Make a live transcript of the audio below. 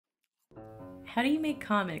How do you make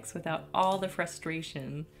comics without all the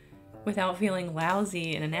frustration, without feeling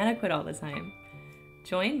lousy and inadequate all the time?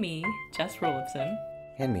 Join me, Jess Ruliffson,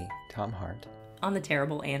 And me, Tom Hart. on the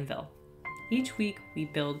Terrible Anvil. Each week, we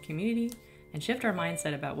build community and shift our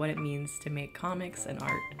mindset about what it means to make comics and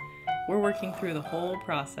art. We're working through the whole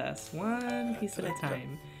process, one piece at a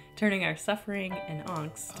time, turning our suffering and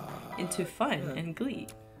angst into fun and glee.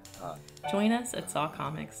 Join us at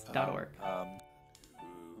sawcomics.org.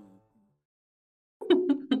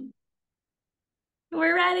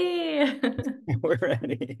 We're ready! We're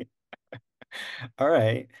ready. All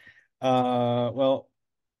right. Well,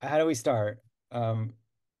 how do we start?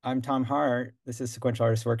 I'm Tom Hart. This is Sequential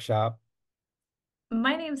Artist Workshop.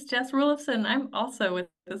 My name's Jess Ruliffson. I'm also with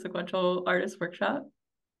the Sequential Artist Workshop.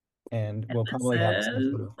 And we'll This probably have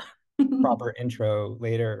some sort of proper intro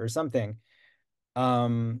later or something.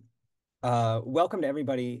 Um, Welcome to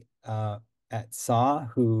everybody at SAW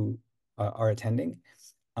who are attending.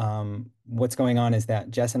 What's going on is that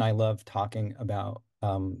Jess and I love talking about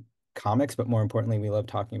comics, but more importantly, we love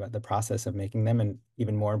talking about the process of making them. And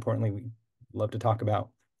even more importantly, we love to talk about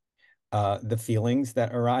the feelings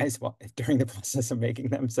that arise during the process of making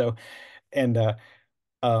them. And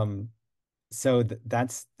um,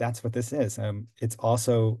 that's what this is. It's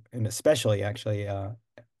also, and especially actually, a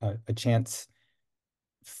chance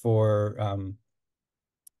for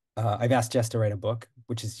I've asked Jess to write a book,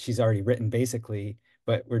 which is she's already written basically,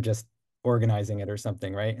 but we're just organizing it or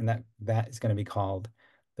something, right? And that is going to be called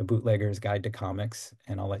The Bootlegger's Guide to Comics,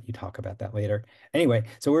 and I'll let you talk about that later. Anyway,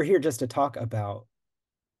 so we're here just to talk about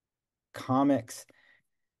comics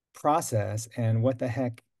process and what the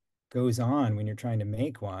heck goes on when you're trying to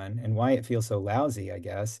make one and why it feels so lousy, I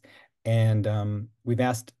guess. And we've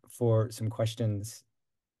asked for some questions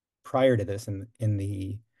prior to this in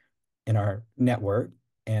our network,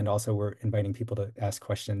 and also we're inviting people to ask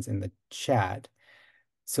questions in the chat.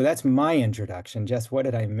 So that's my introduction. Jess, what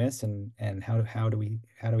did I miss, and how do we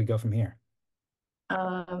go from here?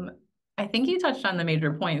 Um, I think you touched on the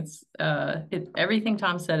major points. Everything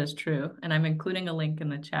Tom said is true, and I'm including a link in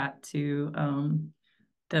the chat to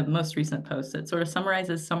the most recent post that sort of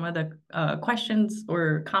summarizes some of the questions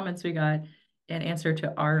or comments we got in answer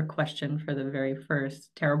to our question for the very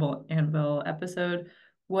first Terrible Anvil episode.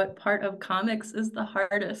 What part of comics is the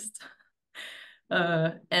hardest?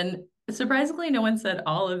 And surprisingly, no one said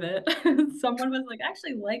all of it. Someone was like,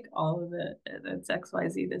 actually like all of it. It's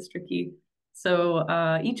XYZ that's tricky. So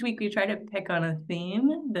each week we try to pick on a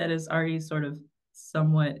theme that is already sort of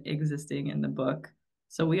somewhat existing in the book.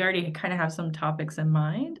 So we already kind of have some topics in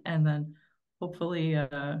mind, and then hopefully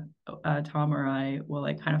Tom or I will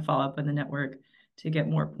like kind of follow up in the network to get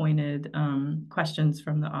more pointed questions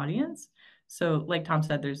from the audience. So like Tom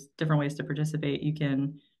said, there's different ways to participate. You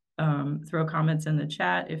can throw comments in the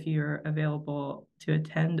chat if you're available to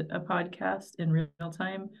attend a podcast in real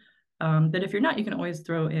time. But if you're not, you can always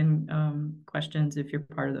throw in questions if you're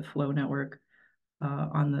part of the Flow Network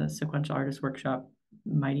on the Sequential Artist Workshop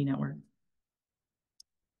Mighty Network.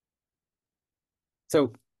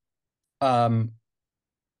 So, um,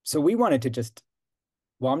 so we wanted to just,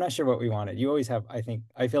 well, I'm not sure what we wanted. You always have,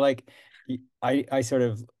 I feel like I sort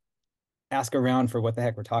of ask around for what the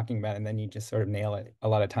heck we're talking about, and then you just sort of nail it a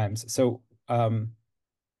lot of times. So,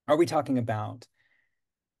 are we talking about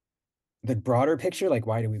the broader picture, like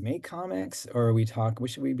why do we make comics, or what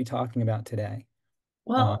should we be talking about today?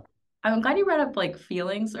 Uh, Well, I'm glad you brought up like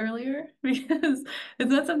feelings earlier because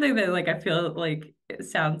it's not something that like I feel like it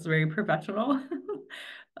sounds very professional.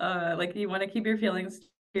 Like you want to keep your feelings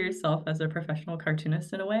to yourself as a professional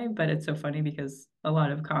cartoonist in a way, but it's so funny because a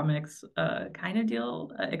lot of comics kind of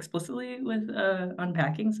deal explicitly with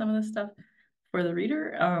unpacking some of the stuff for the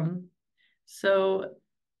reader. So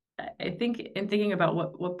I think in thinking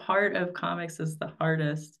about what part of comics is the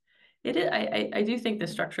hardest, it is, I do think the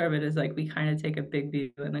structure of it is like we kind of take a big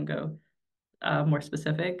view and then go more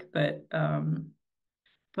specific, but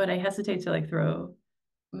I hesitate to like throw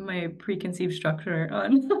my preconceived structure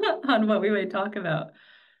on on what we might talk about.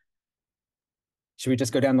 should we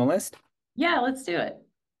just go down the list? Yeah, let's do it.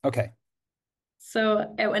 Okay.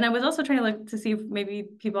 So, and I was also trying to look to see if maybe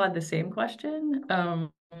people had the same question.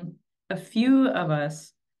 A few of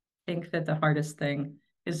us think that the hardest thing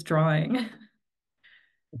is drawing.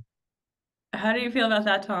 How do you feel about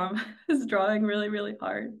that, Tom? Is drawing really, really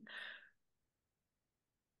hard?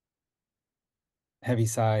 Heavy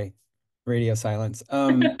sigh, radio silence.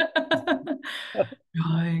 Drawing.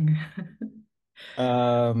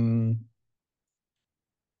 Um,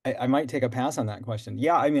 I might take a pass on that question.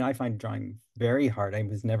 Yeah, I mean, I find drawing very hard. I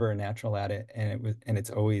was never a natural at it, and it's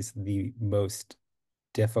always the most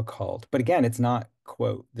difficult. But again, it's not,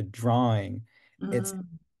 quote, the drawing. It's Mm,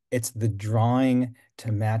 it's the drawing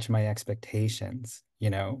to match my expectations, you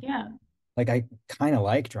know? yeah. Like I kind of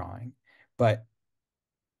like drawing, but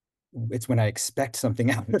it's when I expect something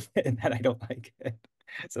out of it that I don't like it.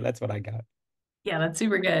 So that's what I got. Yeah, that's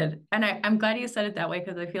super good. And I'm glad you said it that way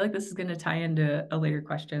because I feel like this is going to tie into a later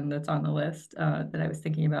question that's on the list that I was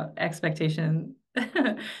thinking about expectation.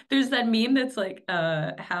 There's that meme that's like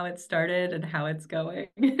how it started and how it's going.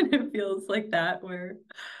 And it feels like that where,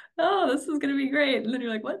 oh, this is going to be great. And then you're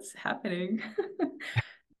like, what's happening?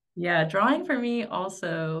 Yeah, drawing for me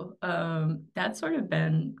also, that's sort of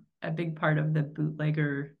been a big part of the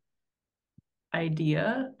bootlegger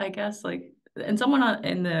idea, I guess. Like, and someone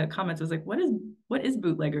in the comments was like, what is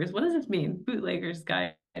bootleggers? What does this mean? Bootleggers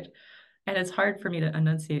guide. And it's hard for me to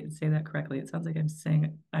enunciate and say that correctly. It sounds like I'm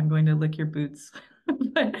saying I'm going to lick your boots.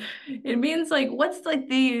 But it means like what's like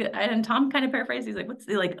the and Tom kind of paraphrased, he's like, what's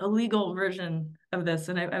the like illegal version of this?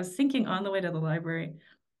 And I was thinking on the way to the library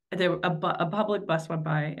a public bus went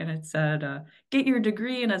by and it said, get your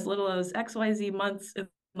degree in as little as XYZ months in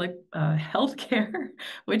like healthcare,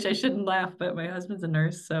 which I shouldn't laugh, but my husband's a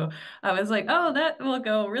nurse. So I was like, oh, that will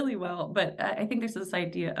go really well. But I think there's this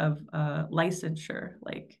idea of licensure.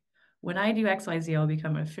 Like when I do XYZ, I'll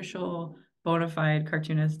become an official bona fide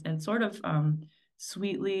cartoonist and sort of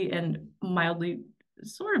sweetly and mildly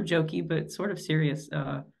sort of jokey, but sort of serious.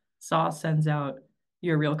 Saw sends out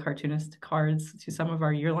your real cartoonist cards to some of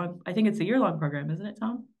our year-long, I think it's a year-long program, isn't it,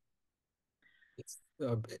 Tom? It's,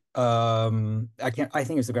 I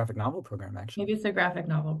think it's the graphic novel program Maybe actually. it's a graphic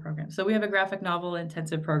novel program. So we have a graphic novel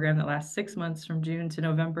intensive program that lasts 6 months from June to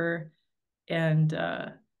November. And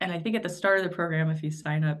I think at the start of the program, if you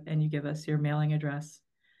sign up and you give us your mailing address,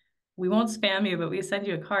 we won't spam you, but we send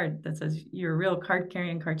you a card that says you're a real card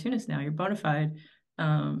carrying cartoonist now. You're bona fide.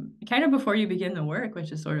 Kind of before you begin the work,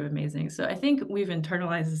 which is sort of amazing. So I think we've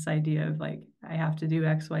internalized this idea of like, I have to do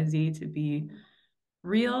XYZ to be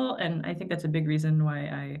real. And I think that's a big reason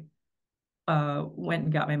why I went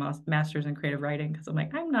and got my master's in creative writing because I'm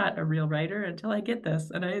like, I'm not a real writer until I get this.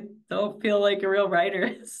 And I don't feel like a real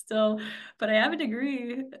writer still, but I have a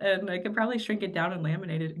degree and I could probably shrink it down and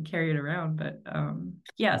laminate it and carry it around. But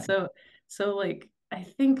yeah, so like I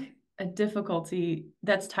think a difficulty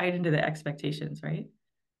that's tied into the expectations, right?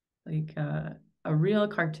 Like a real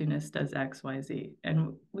cartoonist does X, Y, Z.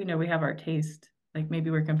 And we know we have our taste. Like maybe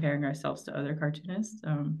we're comparing ourselves to other cartoonists.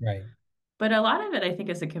 Right. But a lot of it, I think,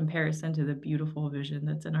 is a comparison to the beautiful vision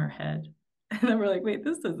that's in our head. And then we're like, wait,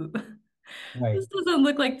 this doesn't Right. this doesn't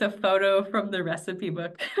look like the photo from the recipe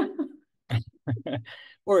book.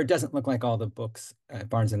 Or it doesn't look like all the books at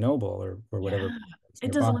Barnes and Noble or whatever Yeah. is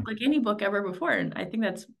It doesn't nearby. look like any book ever before. And I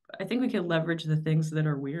think we could leverage the things that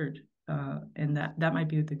are weird. And that might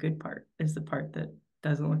be the good part, is the part that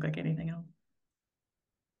doesn't look like anything else,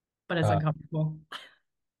 but it's Uh, uncomfortable.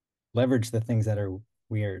 Leverage the things that are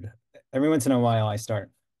weird. Every once in a while, I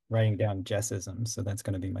start writing down Jessisms, so that's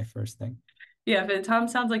going to be my first thing. Yeah, but Tom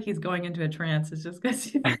sounds like he's going into a trance. It's just because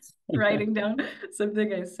he's writing down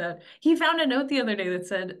something I said. He found a note the other day that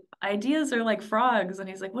said, ideas are like frogs. And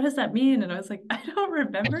he's like, what does that mean? And I was like, I don't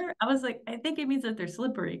remember. I was like, I think it means that they're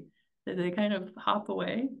slippery, that they kind of hop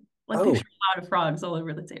away. Like Oh, picture a lot of frogs all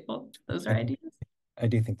over the table. Those are I, ideas. I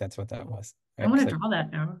do think that's what that was. I want to Actually, draw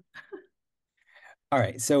that now. all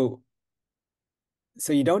right. So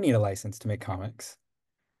you don't need a license to make comics.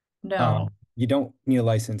 No. You don't need a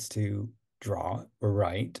license to draw or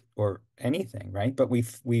write or anything, right? But we've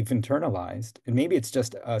internalized, and maybe it's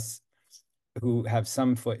just us who have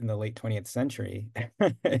some foot in the late 20th century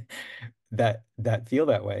that feel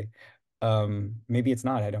that way. Maybe it's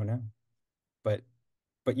not, I don't know.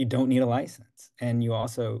 But you don't need a license. And you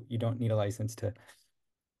don't need a license to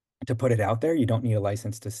put it out there. You don't need a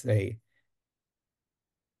license to say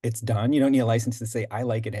it's done. You don't need a license to say I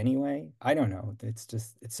like it anyway. I don't know. It's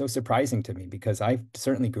so surprising to me because I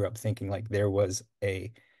certainly grew up thinking like there was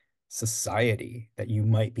a society that you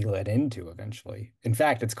might be let into eventually. In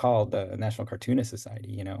fact, it's called the National Cartoonist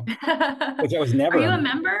Society, which I was Are never you a a member.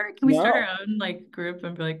 member? Can we start No, our own like group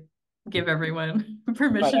and be like, give everyone but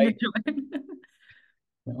permission to I join?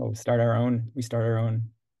 no, start our own. We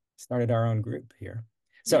started our own group here.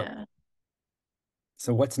 So Yeah.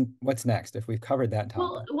 what's next if we've covered that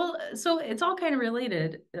Well, topic? well, so it's all kind of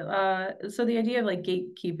related. So the idea of like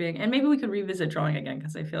gatekeeping, and maybe we could revisit drawing again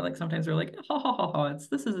because I feel like sometimes we're like, ha ha ha ha,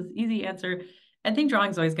 this is an easy answer. I think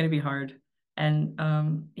drawing's always going to be hard, and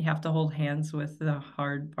you have to hold hands with the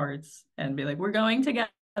hard parts and be like, we're going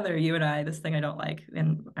together, you and I. This thing I don't like,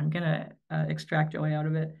 and I'm gonna extract joy out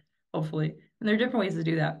of it, hopefully. And there are different ways to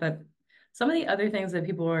do that, but some of the other things that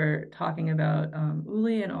people were talking about,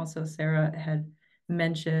 Uli and also Sarah had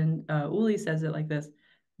mentioned, Uli says it like this: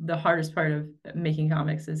 the hardest part of making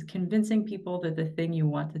comics is convincing people that the thing you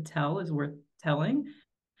want to tell is worth telling.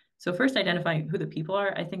 So first identifying who the people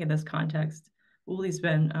are. I think in this context, Uli's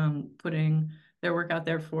been putting their work out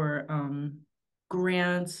there for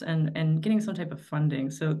grants and getting some type of funding.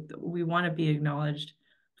 So we want to be acknowledged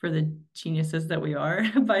for the geniuses that we are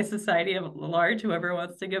by society at large. Whoever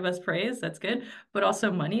wants to give us praise, that's good. But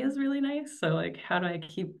also money is really nice. So like, how do I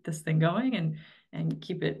keep this thing going and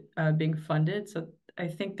keep it being funded? So I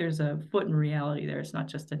think there's a foot in reality there. It's not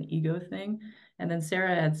just an ego thing. And then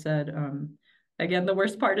Sarah had said, again, the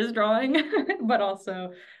worst part is drawing, but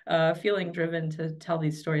also feeling driven to tell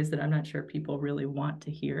these stories that I'm not sure people really want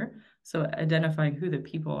to hear. So identifying who the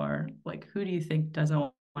people are, like who do you think doesn't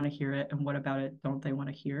want to hear it, and what about it don't they want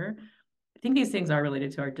to hear? I think these things are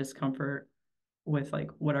related to our discomfort with like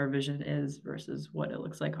what our vision is versus what it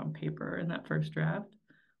looks like on paper in that first draft.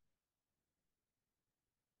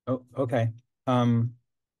 Oh, okay. Um,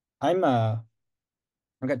 I'm I've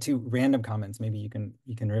got two random comments. Maybe you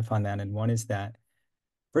can riff on that. And one is that,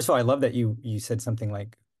 first of all, I love that you said something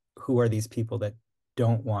like, "Who are these people that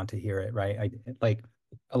don't want to hear it?" Right? I like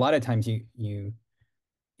a lot of times you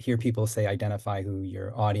hear people say identify who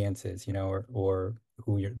your audience is, or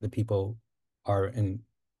who the people are, and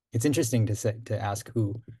it's interesting to ask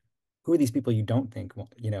who are these people you don't think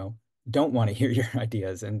don't want to hear your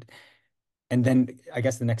ideas, and then I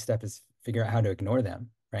guess the next step is figure out how to ignore them,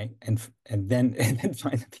 right? And then and then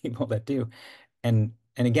find the people that do. And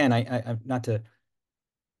again, I not to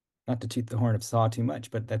toot the horn of Saw too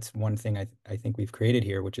much, but that's one thing I think we've created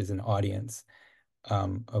here, which is an audience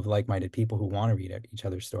of like-minded people who want to read each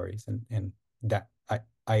other's stories, and that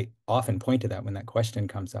I often point to that when that question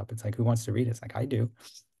comes up. It's like, who wants to read it? It's like, I do.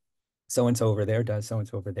 So and so over there does. So and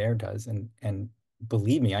so over there does. And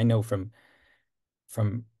believe me, I know from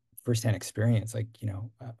firsthand experience, like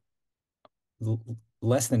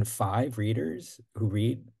less than five readers who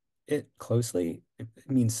read it closely, it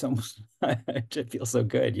means so much. It feels so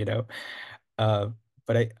good, Uh,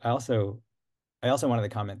 but I also wanted to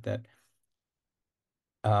comment that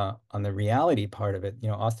on the reality part of it,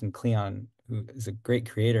 Austin Kleon, who is a great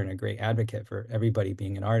creator and a great advocate for everybody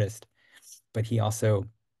being an artist, but he's a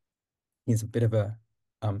bit of a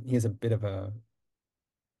he has a bit of a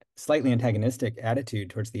slightly antagonistic attitude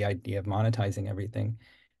towards the idea of monetizing everything.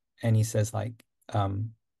 And he says like, as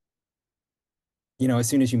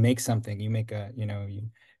soon as you make something, you make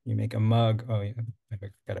a mug. Oh, yeah, I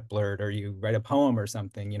got it blurred. Or you write a poem or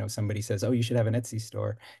something. Somebody says, "Oh, you should have an Etsy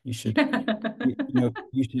store. You should,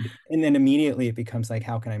 you should." And then immediately it becomes like,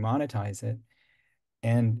 how can I monetize it?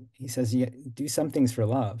 And he says, "Yeah, do some things for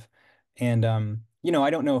love." And I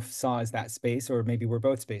don't know if Saw is that space, or maybe we're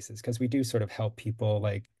both spaces, because we do sort of help people.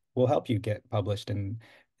 Like, we'll help you get published and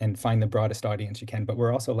find the broadest audience you can. But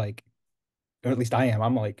we're also like, or at least I am.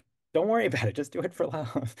 I'm like, don't worry about it. Just do it for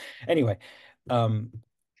love. Anyway, um,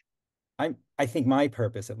 I think my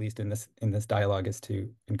purpose, at least in this dialogue, is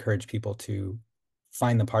to encourage people to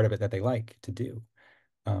find the part of it that they like to do.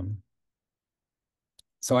 Um,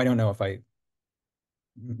 so I don't know if I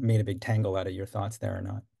made a big tangle out of your thoughts there or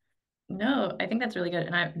not. No, I think that's really good.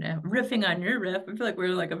 And I'm riffing on your riff. I feel like we're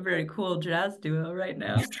like a very cool jazz duo right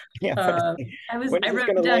now. Yeah, but when I is this wrote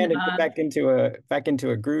going to down land and get back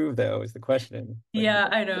into a groove, though, is the question. Like, yeah,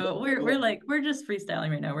 I know. We're just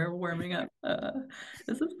freestyling right now. We're warming up.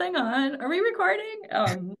 Is this thing on? Are we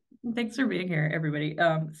recording? Thanks for being here, everybody.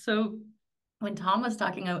 So when Tom was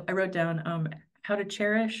talking, I wrote down how to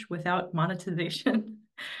cherish without monetization.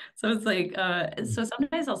 So it's like so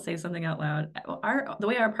sometimes I'll say something out loud. The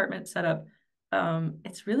way our apartment's set up,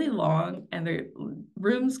 it's really long and there are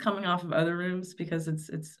rooms coming off of other rooms because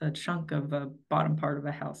it's a chunk of a bottom part of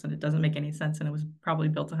a house and it doesn't make any sense and it was probably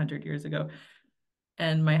built 100 years ago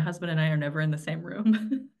and my husband and I are never in the same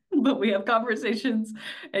room, but we have conversations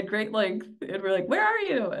at great length. And we're like, "Where are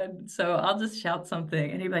you?" And so I'll just shout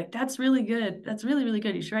something, and he'd be like, "That's really good. That's really, really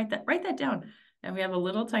good. You should write that down." And we have a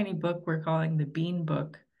little tiny book we're calling the Bean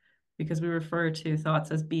Book because we refer to thoughts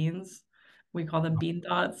as beans. We call them bean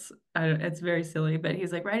thoughts. It's very silly, but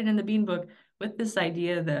he's like, "Write it in the Bean Book." With this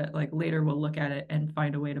idea that like later we'll look at it and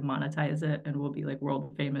find a way to monetize it and we'll be like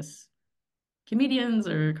world famous comedians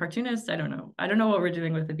or cartoonists. I don't know. I don't know what we're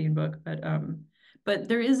doing with the Bean Book, but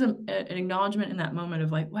there is an acknowledgement in that moment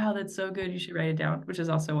of like, wow, that's so good. You should write it down, which is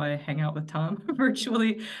also why I hang out with Tom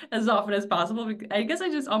virtually as often as possible. I guess I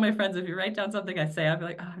just all my friends, if you write down something I say, I'll be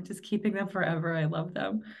like, oh, I'm just keeping them forever. I love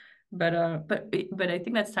them. But I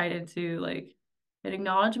think that's tied into like an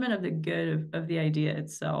acknowledgement of the good of the idea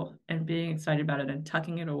itself and being excited about it and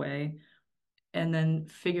tucking it away and then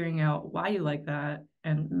figuring out why you like that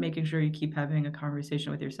and making sure you keep having a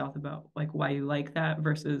conversation with yourself about like why you like that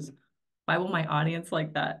versus why will my audience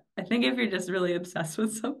like that? I think if you're just really obsessed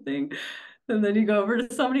with something and then you go over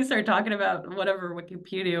to somebody start talking about whatever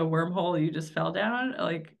Wikipedia wormhole you just fell down,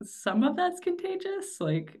 like some of that's contagious.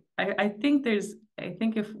 Like I think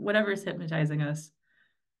if whatever's hypnotizing us,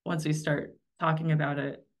 once we start talking about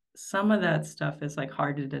it, some of that stuff is like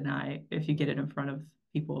hard to deny if you get it in front of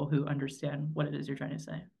people who understand what it is you're trying to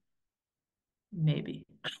say. Maybe.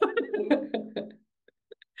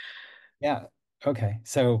 Yeah. Okay.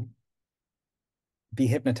 So be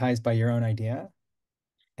hypnotized by your own idea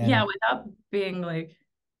Yeah, and without being like,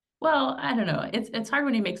 well, I don't know. It's hard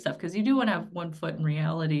when you make stuff because you do want to have one foot in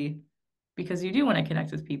reality because you do want to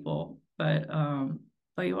connect with people, but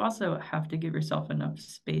you also have to give yourself enough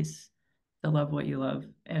space to love what you love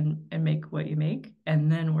and make what you make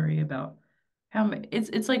and then worry about how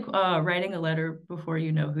it's like writing a letter before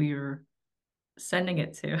you know who you're sending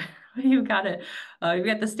it to. You got it. You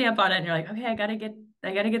got the stamp on it, and you're like, okay, I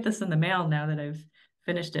gotta get this in the mail now that I've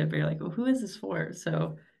finished it. But you're like, well, who is this for?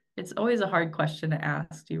 So it's always a hard question to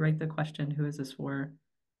ask. Do you write the question, who is this for,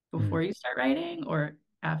 mm, before you start writing or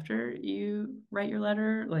after you write your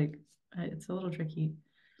letter? Like, it's a little tricky.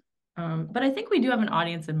 But I think we do have an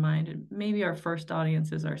audience in mind. And maybe our first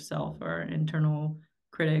audience is ourself, or our internal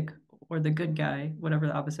critic, or the good guy, whatever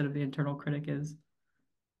the opposite of the internal critic is.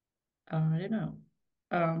 I don't know.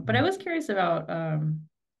 But I mm, was curious about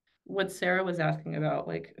what Sarah was asking about,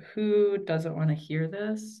 like who doesn't want to hear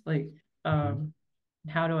this? Like, mhm,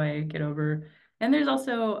 how do I get over? And there's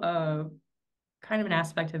also kind of an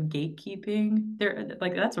aspect of gatekeeping. There,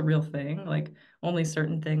 like that's a real thing. Like only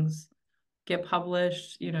certain things get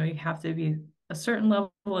published. You know, you have to be a certain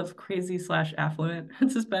level of crazy slash affluent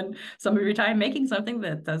to spend some of your time making something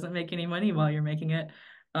that doesn't make any money while you're making it.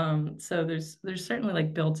 So there's certainly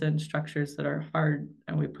like built-in structures that are hard,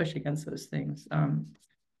 and we push against those things.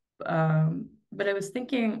 But I was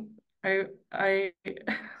thinking, I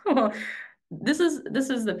well, this is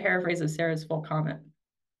the paraphrase of Sarah's full comment.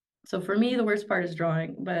 So for me, the worst part is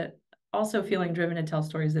drawing, but also feeling driven to tell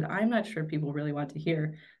stories that I'm not sure people really want to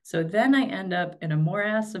hear. So then I end up in a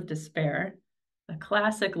morass of despair, a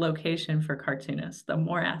classic location for cartoonists, the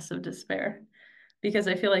morass of despair, because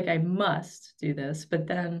I feel like I must do this. But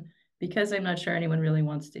then because I'm not sure anyone really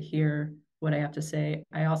wants to hear what I have to say,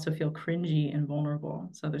 I also feel cringy and vulnerable.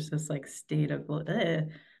 So there's this like state of,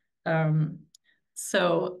 um,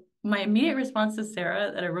 so my immediate response to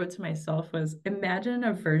Sarah that I wrote to myself was, imagine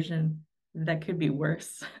a version that could be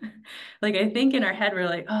worse. Like I think in our head we're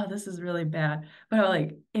like, oh, this is really bad. But I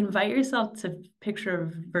like invite yourself to picture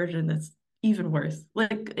a version that's even worse.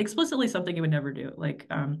 Like explicitly something you would never do, like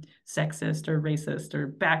sexist or racist or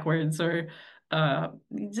backwards or uh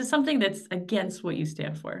just something that's against what you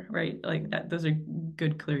stand for, right? Like that those are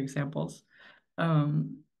good, clear examples.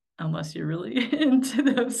 Um, unless you're really into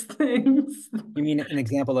those things. You mean an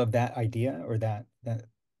example of that idea or that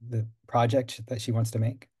the project that she wants to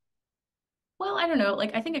make? Well, I don't know.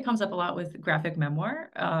 Like, I think it comes up a lot with graphic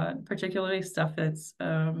memoir, particularly stuff that's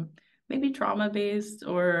maybe trauma based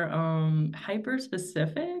or hyper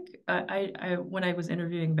specific. When I was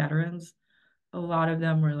interviewing veterans, a lot of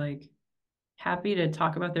them were like happy to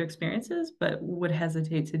talk about their experiences, but would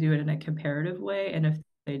hesitate to do it in a comparative way. And if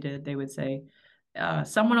they did, they would say,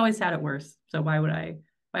 someone always had it worse. So why would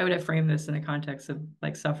I frame this in a context of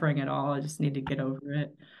like suffering at all? I just need to get over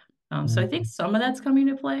it. So I think Mm, some of that's coming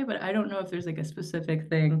to play, but I don't know if there's like a specific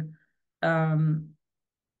thing. Um,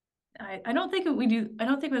 I don't think we do. I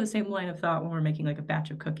don't think we're the same line of thought when we're making like a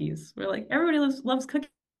batch of cookies. We're like, everybody loves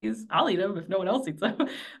cookies. I'll eat them if no one else eats them.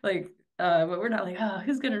 Like, but we're not like, oh,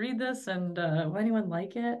 who's gonna read this and will anyone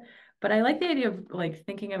like it? But I like the idea of like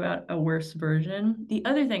thinking about a worse version. The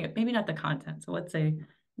other thing, maybe not the content. So let's say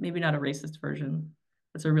maybe not a racist version.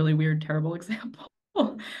 That's a really weird, terrible example.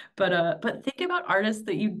 But think about artists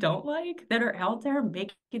that you don't like that are out there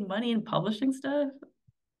making money and publishing stuff.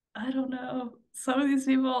 I don't know. Some of these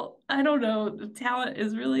people, I don't know. Talent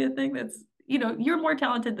is really a thing that's, you're more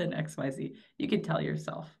talented than XYZ. You can tell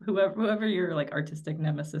yourself, whoever your like artistic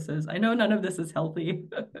nemesis is. I know none of this is healthy.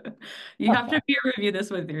 You have to peer review this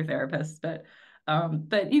with your therapist,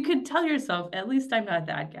 but you could tell yourself, at least I'm not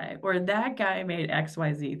that guy, or that guy made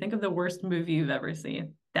XYZ. Think of the worst movie you've ever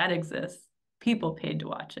seen. That exists. People paid to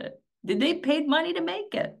watch it. Did they paid money to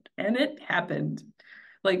make it? And it happened.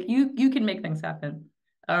 Like you can make things happen.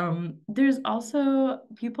 There's also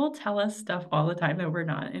people tell us stuff all the time that we're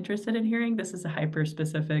not interested in hearing. This is a hyper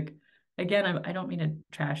specific, again, I don't mean to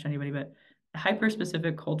trash anybody, but a hyper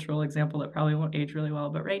specific cultural example that probably won't age really well.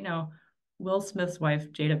 But right now, Will Smith's wife,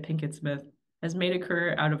 Jada Pinkett Smith, has made a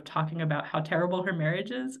career out of talking about how terrible her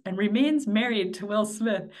marriage is and remains married to Will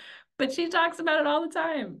Smith. But she talks about it all the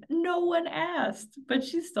time. No one asked, but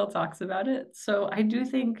she still talks about it. So I do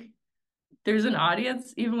think there's an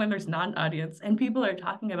audience, even when there's not an audience, and people are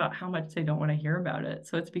talking about how much they don't want to hear about it.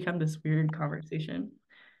 So it's become this weird conversation.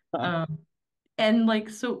 Um, and like,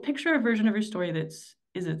 so picture a version of your story that's,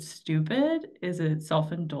 is it stupid? Is it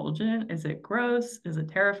self-indulgent? Is it gross? Is it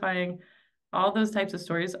terrifying? All those types of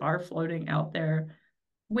stories are floating out there,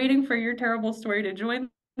 waiting for your terrible story to join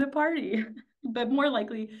the party. But more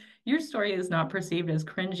likely, your story is not perceived as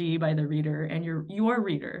cringy by the reader, and your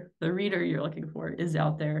reader, the reader you're looking for, is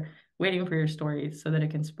out there waiting for your story so that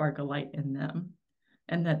it can spark a light in them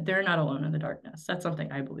and that they're not alone in the darkness. That's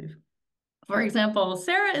something I believe. For example,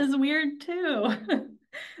 Sarah is weird too.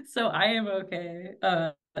 So I am okay.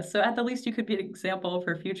 So at the least you could be an example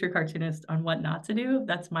for future cartoonists on what not to do.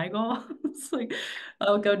 That's my goal. It's like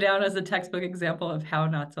I'll go down as a textbook example of how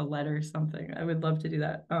not to letter something. I would love to do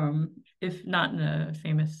that. If not in a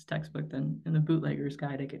famous textbook, then in the bootlegger's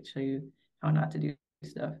guide, I could show you how not to do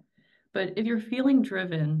stuff. But if you're feeling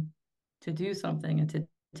driven to do something and to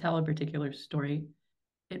tell a particular story,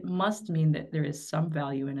 it must mean that there is some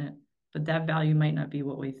value in it, but that value might not be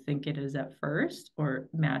what we think it is at first or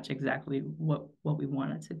match exactly what we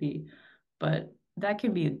want it to be. But that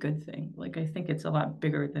can be a good thing. Like I think it's a lot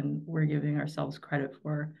bigger than we're giving ourselves credit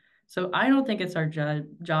for. So I don't think it's our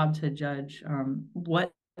job to judge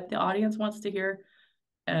what the audience wants to hear.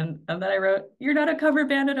 And then I wrote, "You're not a cover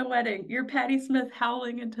band at a wedding. You're Patti Smith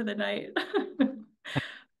howling into the night."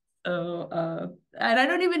 So, and I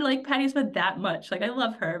don't even like Patti Smith that much. Like I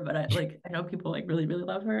love her, but I know people like really, really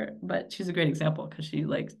love her. But she's a great example because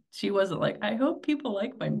she wasn't like, I hope people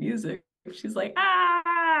like my music. She's like,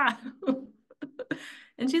 ah,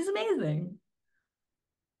 and she's amazing.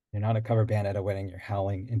 You're not a cover band at a wedding, you're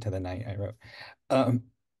howling into the night, I wrote. Um,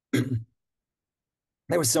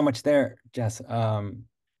 there was so much there, Jess.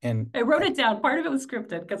 And I wrote it down. Part of it was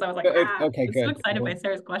scripted because I was like, ah, okay, I'm so good. excited by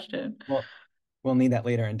Sarah's question. Well, we'll need that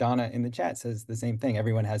later. And Donna in the chat says the same thing.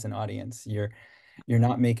 Everyone has an audience. You're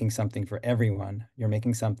not making something for everyone. You're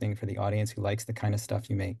making something for the audience who likes the kind of stuff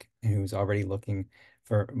you make and who's already looking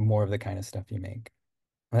for more of the kind of stuff you make.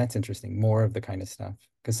 Well, that's interesting. More of the kind of stuff.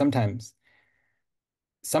 Because sometimes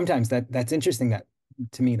that's interesting that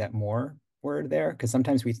to me that more word there. Because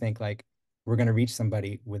sometimes we think like we're going to reach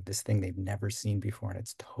somebody with this thing they've never seen before and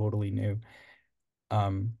it's totally new.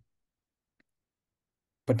 Um,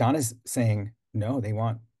 but Donna's saying no, they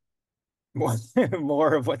want more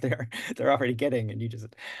more of what they're already getting, and you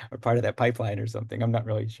just are part of that pipeline or something. I'm not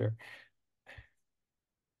really sure.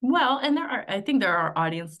 Well, and I think there are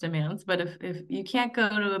audience demands, but if you can't go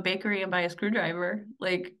to a bakery and buy a screwdriver,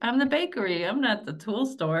 like I'm the bakery, I'm not the tool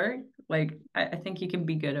store. Like I think you can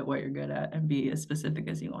be good at what you're good at and be as specific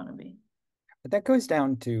as you want to be. But that goes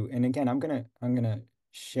down to, and again, I'm gonna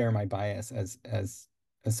share my bias as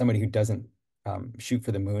somebody who doesn't shoot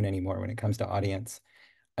for the moon anymore when it comes to audience.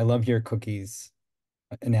 I love your cookies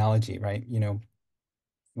analogy, right?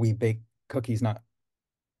 We bake cookies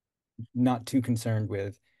not too concerned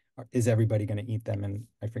with is everybody going to eat them? And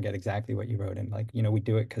I forget exactly what you wrote. And like, we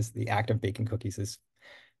do it because the act of baking cookies is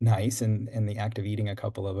nice and the act of eating a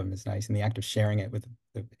couple of them is nice. And the act of sharing it with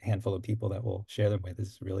the handful of people that we'll share them with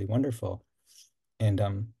is really wonderful.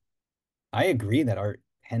 And I agree that art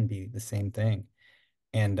can be the same thing.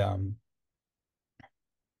 And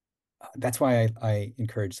that's why I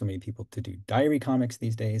encourage so many people to do diary comics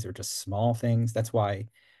these days or just small things. That's why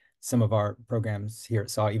some of our programs here at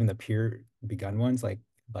SAW, even the peer begun ones, like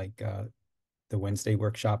the Wednesday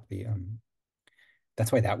workshop,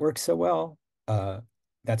 that's why that works so well.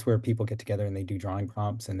 That's where people get together and they do drawing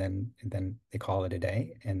prompts and then they call it a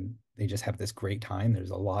day and they just have this great time. There's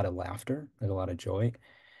a lot of laughter, there's a lot of joy.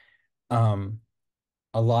 Um,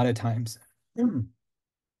 a lot of times,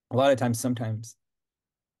 sometimes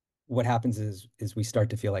what happens is we start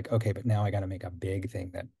to feel like, okay, but now I got to make a big thing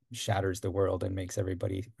that shatters the world and makes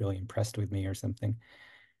everybody really impressed with me or something.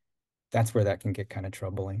 That's where that can get kind of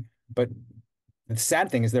troubling. But the sad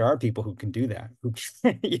thing is there are people who can do that. Who,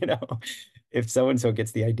 you know, if so and so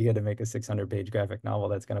gets the idea to make a 600-page graphic novel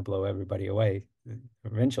that's going to blow everybody away,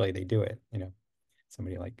 eventually they do it.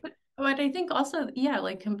 Somebody like, But I think also, yeah,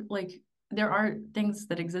 like there are things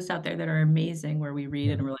that exist out there that are amazing where we read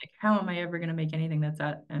yeah. and we're like, how am I ever going to make anything that's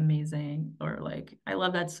that amazing? Or like, I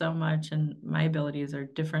love that so much, and my abilities are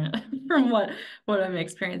different from what I'm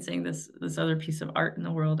experiencing this other piece of art in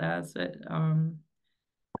the world as. But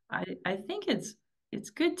I think it's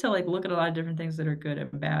good to like look at a lot of different things that are good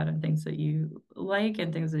and bad, and things that you like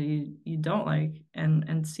and things that you don't like,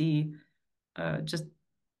 and see just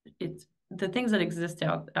it's the things that exist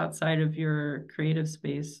outside of your creative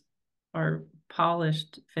space are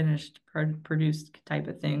polished, finished, produced type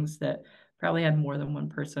of things that probably had more than one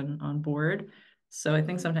person on board. So I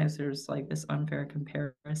think sometimes there's like this unfair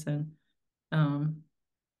comparison. Um,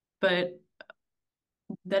 but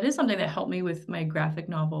that is something that helped me with my graphic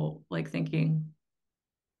novel, like thinking,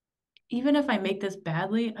 even if I make this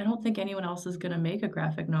badly, I don't think anyone else is going to make a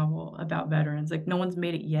graphic novel about veterans. Like, no one's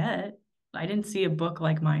made it yet. I didn't see a book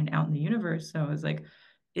like mine out in the universe. So I was like,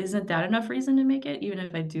 isn't that enough reason to make it, even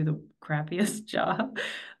if I do the crappiest job?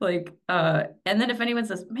 And then if anyone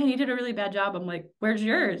says, man, you did a really bad job, I'm like, where's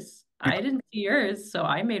yours? I didn't see yours, so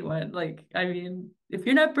I made one. Like, I mean, if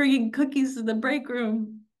you're not bringing cookies to the break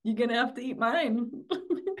room, you're gonna have to eat mine.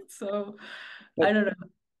 So I But don't know.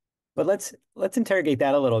 but let's interrogate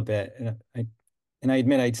that a little bit. And I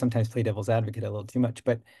admit I sometimes play devil's advocate a little too much,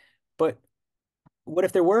 but what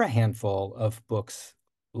if there were a handful of books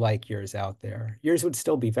like yours out there? Yours would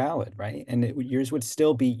still be valid, right? And yours would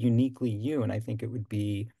still be uniquely you. And I think it would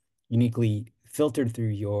be uniquely filtered through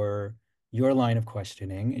your line of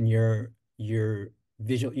questioning and your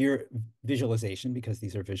visualization, because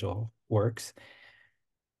these are visual works,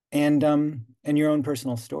 and your own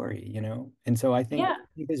personal story, you know? And so Yeah. I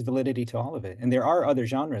think there's validity to all of it. And there are other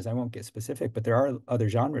genres, I won't get specific, but there are other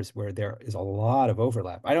genres where there is a lot of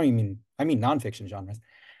overlap. I don't even mean I mean nonfiction genres.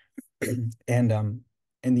 And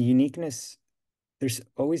and the uniqueness, there's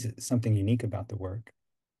always something unique about the work.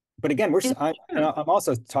 But again, It's and true. I'm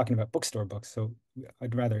also talking about bookstore books, so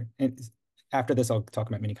I'd rather, and after this I'll talk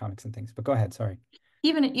about mini comics and things. But go ahead, sorry.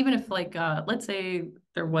 Even if like let's say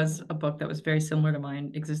there was a book that was very similar to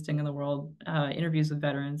mine existing in the world, interviews with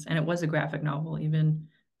veterans, and it was a graphic novel, even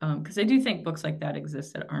because I do think books like that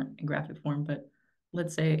exist that aren't in graphic form, but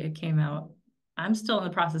let's say it came out. I'm still in the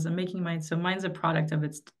process of making mine, so mine's a product of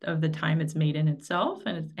its of the time it's made in itself,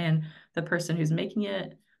 and the person who's making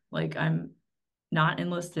it. Like, I'm not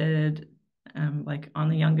enlisted, like on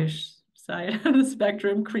the youngish side of the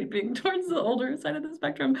spectrum, creeping towards the older side of the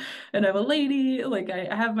spectrum. And I'm a lady, like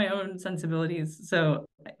I have my own sensibilities. So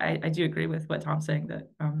I do agree with what Tom's saying, that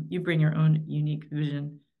you bring your own unique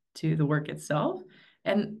vision to the work itself.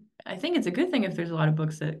 And I think it's a good thing if there's a lot of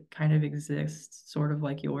books that kind of exist sort of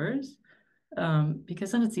like yours,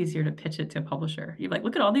 because then it's easier to pitch it to a publisher. You're like,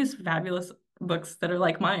 look at all these fabulous books that are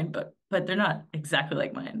like mine, but they're not exactly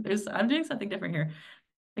like mine. I'm doing something different here.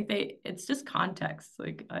 Like, it's just context.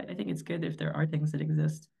 Like, I think it's good if there are things that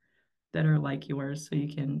exist that are like yours, so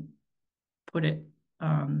you can put it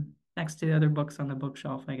next to the other books on the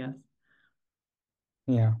bookshelf, I guess.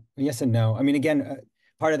 Yeah, yes and no. I mean, again,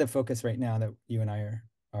 part of the focus right now that you and I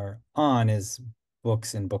are on is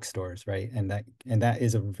books and bookstores, right? And that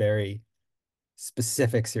is a very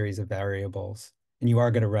specific series of variables. And you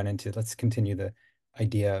are going to run into, let's continue the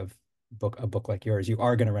idea of a book like yours. You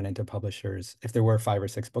are going to run into publishers, if there were 5 or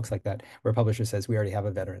 6 books like that, where a publisher says, we already have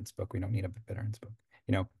a veterans book, we don't need a veterans book.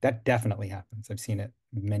 You know, that definitely happens. I've seen it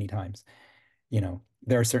many times. You know,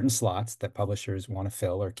 there are certain slots that publishers want to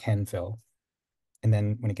fill or can fill, and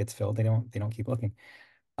then when it gets filled, they don't keep looking.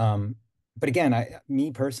 Um, but again,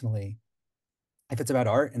 me personally, if it's about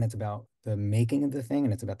art and it's about the making of the thing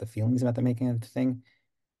and it's about the feelings about the making of the thing,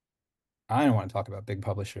 I don't want to talk about big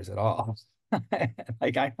publishers at all.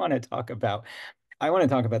 Like, I want to talk about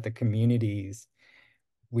the communities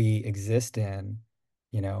we exist in,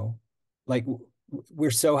 you know, like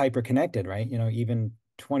we're so hyper connected, right? You know, even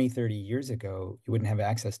 20, 30 years ago, you wouldn't have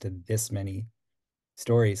access to this many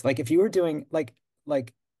stories. Like if you were doing like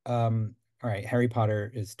all right, Harry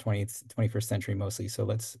Potter is 20th, 21st century mostly. So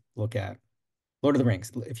let's look at Lord of the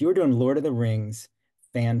Rings. If you were doing Lord of the Rings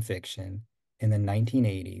fan fiction in the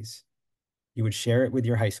 1980s, you would share it with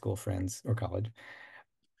your high school friends or college.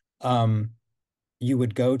 Um, you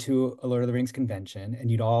would go to a Lord of the Rings convention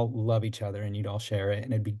and you'd all love each other and you'd all share it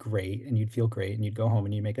and it'd be great and you'd feel great and you'd go home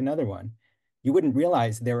and you'd make another one. You wouldn't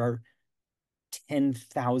realize there are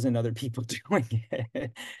 10,000 other people doing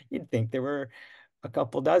it. You'd think there were a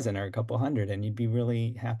couple dozen or a couple hundred, and you'd be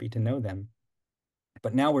really happy to know them.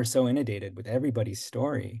 But now we're so inundated with everybody's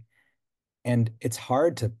story, and it's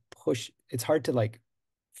hard to like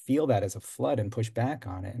feel that as a flood and push back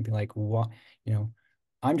on it and be like, what, you know,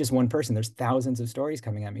 I'm just one person. There's thousands of stories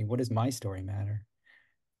coming at me. What does my story matter?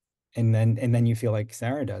 And then you feel like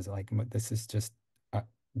Sarah does, like this is just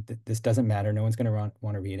this doesn't matter. No one's going to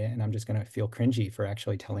want to read it, and I'm just going to feel cringy for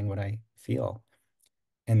actually telling what I feel.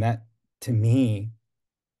 And that, to me,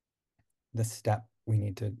 the step we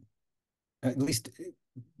need to, at least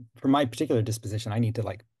for my particular disposition, I need to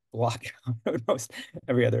like block out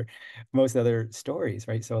every other most other stories,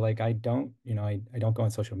 right? So like I don't, I don't go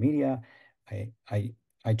on social media. I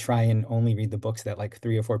I try and only read the books that like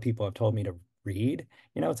three or four people have told me to read.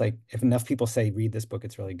 You know, it's like if enough people say read this book,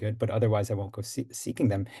 it's really good, but otherwise I won't go seeking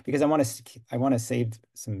them because I want to save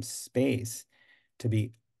some space to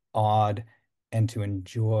be awed and to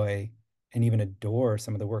enjoy and even adore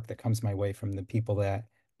some of the work that comes my way from the people that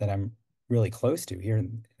I'm really close to here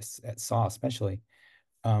at SAW especially.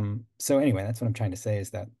 So anyway, that's what I'm trying to say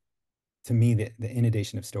is that to me, the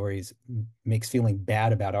inundation of stories makes feeling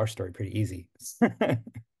bad about our story pretty easy.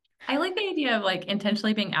 I like the idea of like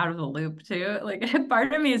intentionally being out of the loop too. Like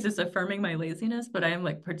part of me is just affirming my laziness, but I am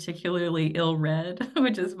like particularly ill-read,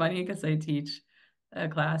 which is funny because I teach a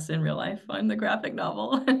class in real life on the graphic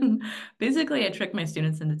novel. And basically I trick my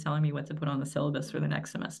students into telling me what to put on the syllabus for the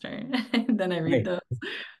next semester. And then I read Right. those.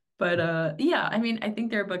 But yeah, I mean, I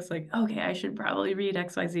think there are books like, okay, I should probably read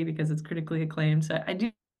XYZ because it's critically acclaimed. So I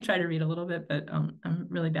do try to read a little bit, but I'm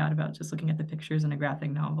really bad about just looking at the pictures in a graphic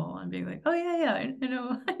novel and being like, oh yeah, yeah, I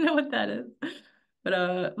know, I know what that is. But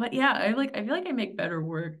yeah, I feel like I make better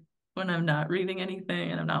work when I'm not reading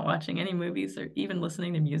anything and I'm not watching any movies or even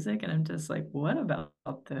listening to music, and I'm just like, what about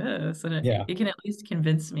this? And Yeah. it can at least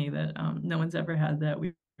convince me that no one's ever had that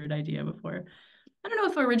weird idea before. I don't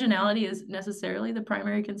know if originality is necessarily the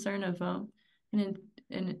primary concern of in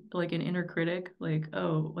like an inner critic, like,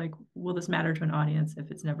 oh, like will this matter to an audience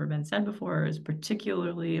if it's never been said before or is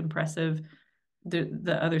particularly impressive?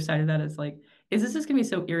 The other side of that is like, is this just gonna be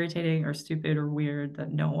so irritating or stupid or weird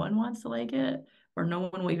that no one wants to like it, or no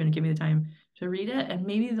one will even give me the time to read it, and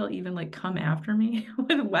maybe they'll even like come after me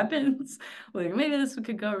with weapons. Like maybe this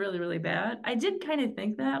could go really, really bad. I did kind of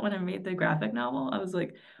think that when I made the graphic novel, I was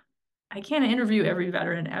like, I can't interview every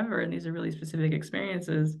veteran ever, and these are really specific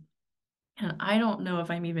experiences. And I don't know if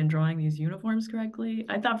I'm even drawing these uniforms correctly.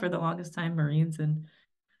 I thought for the longest time Marines and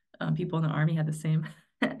people in the army had the same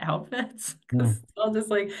outfits because Mm. it's all just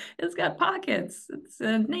like it's got pockets, it's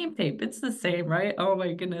a name tape, it's the same, right? Oh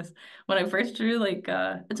my goodness! When I first drew, like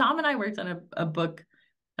Tom and I worked on a book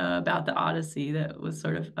about the Odyssey that was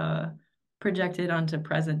sort of projected onto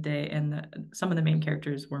present day, and some of the main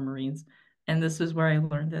characters were Marines. And this is where I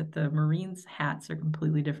learned that the Marines' hats are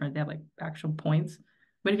completely different. They have like actual points.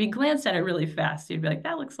 But if you glanced at it really fast, you'd be like,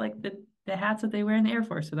 that looks like the hats that they wear in the Air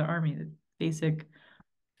Force or the Army, the basic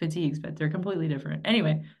fatigues, but they're completely different.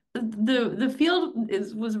 Anyway, the field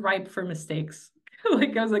was ripe for mistakes.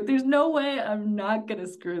 Like I was like, there's no way I'm not gonna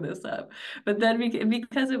screw this up. But then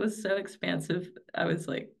because it was so expansive, I was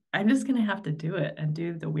like, I'm just gonna have to do it and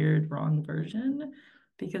do the weird wrong version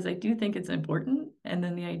because I do think it's important. And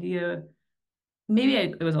then the idea,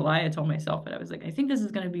 it was a lie I told myself, but I was like, I think this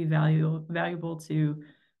is gonna be valuable to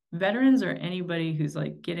veterans or anybody who's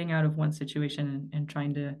like getting out of one situation and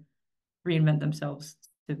trying to reinvent themselves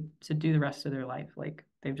to do the rest of their life. Like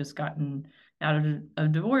they've just gotten out of a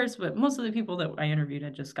divorce, but most of the people that I interviewed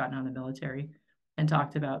had just gotten out of the military and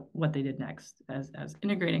talked about what they did next as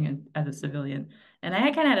integrating as a civilian. And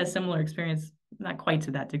I kind of had a similar experience, not quite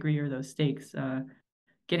to that degree or those stakes,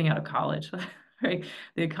 getting out of college. Right,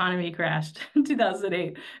 the economy crashed in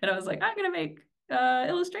 2008, and I was like, I'm gonna make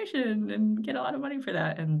illustration and get a lot of money for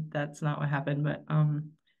that, and that's not what happened. But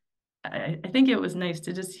I think it was nice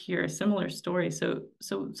to just hear a similar story. So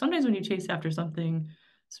sometimes when you chase after something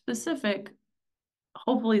specific,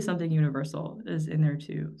 hopefully something universal is in there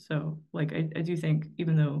too. So like I do think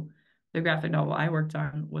even though the graphic novel I worked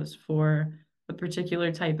on was for a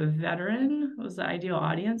particular type of veteran, was the ideal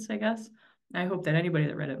audience, I guess. I hope that anybody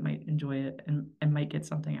that read it might enjoy it and might get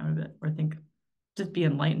something out of it or think just be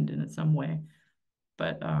enlightened in it some way.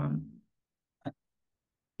 But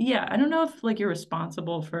yeah, I don't know if like you're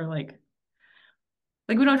responsible for like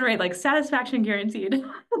we don't have to write like satisfaction guaranteed in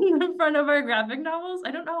the front of our graphic novels.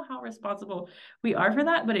 I don't know how responsible we are for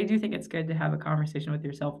that, but I do think it's good to have a conversation with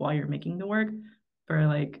yourself while you're making the work for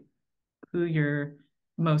like who your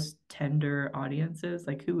most tender audience is,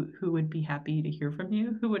 like who would be happy to hear from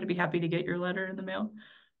you, who would be happy to get your letter in the mail.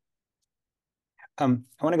 I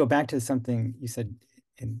want to go back to something you said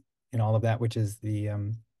in all of that, which is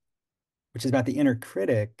about the inner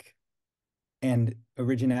critic and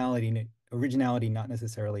originality not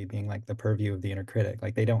necessarily being like the purview of the inner critic.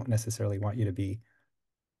 Like they don't necessarily want you to be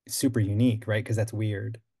super unique, right? Because that's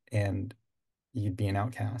weird and you'd be an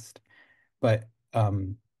outcast. But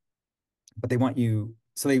but they want you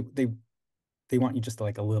so they want you just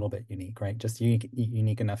like a little bit unique, right? Just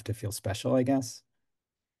unique enough to feel special, I guess.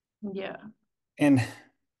 Yeah. And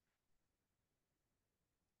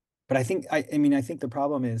but I mean I think the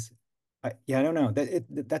problem is yeah, I don't know.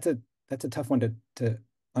 That's a tough one to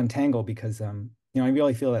untangle because I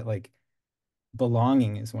really feel that like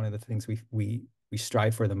belonging is one of the things we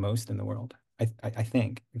strive for the most in the world. I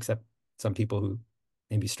think, except some people who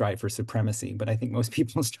maybe strive for supremacy, but I think most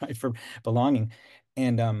people strive for belonging.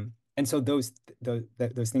 And so those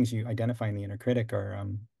things you identify in the inner critic uh,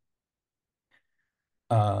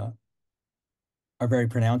 are very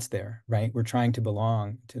pronounced there, right? We're trying to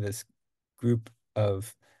belong to this group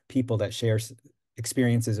of people that share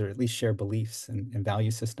experiences or at least share beliefs and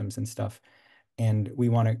value systems and stuff. And we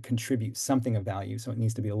want to contribute something of value, so it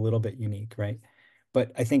needs to be a little bit unique, right?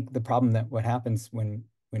 But I think the problem that what happens when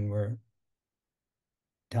we're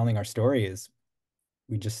telling our story is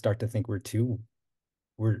we just start to think we're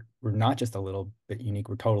not just a little bit unique,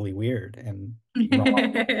 we're totally weird and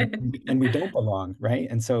wrong and we don't belong, right?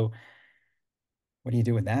 And so what do you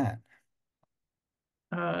do with that?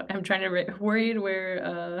 I'm trying to worried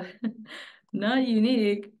we're not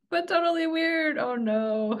unique, but totally weird. Oh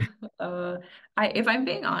no. If I'm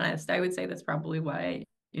being honest, I would say that's probably why I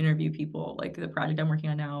interview people. Like the project I'm working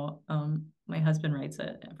on now, my husband writes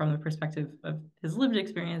it from the perspective of his lived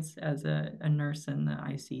experience as a nurse in the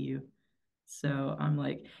ICU. So I'm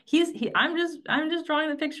like, I'm just drawing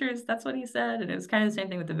the pictures. That's what he said. And it was kind of the same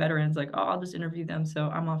thing with the veterans, like, oh, I'll just interview them. So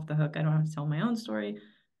I'm off the hook. I don't have to tell my own story.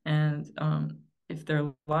 And if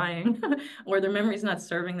they're lying or their memory's not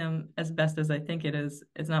serving them as best as I think it is,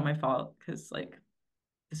 it's not my fault because like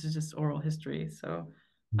this is just oral history. So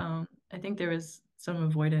I think there was some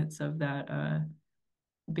avoidance of that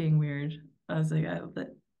being weird. I was like,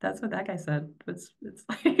 that's what that guy said. It's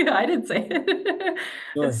like I didn't say it.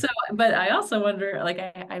 Sure. So, but I also wonder, like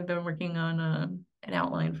I've been working on an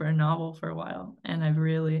outline for a novel for a while, and I've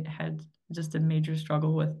really had just a major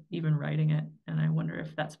struggle with even writing it. And I wonder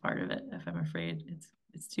if that's part of it, if I'm afraid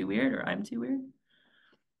it's too weird or I'm too weird.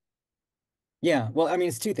 Yeah. Well, I mean,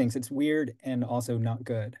 it's two things. It's weird and also not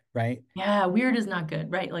good, right? Yeah, weird is not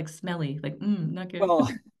good, right? Like smelly, like not good. Well,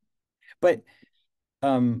 but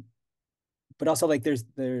um, but also like there's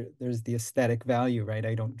the aesthetic value, right?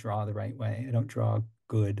 I don't draw the right way. I don't draw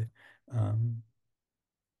good. Um,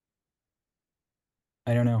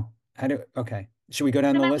 I don't know. How do okay. Should we go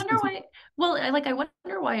down And the I list? wonder why, well, I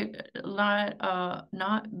wonder why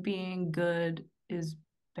not being good is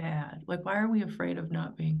bad. Like why are we afraid of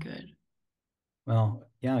not being good? Well,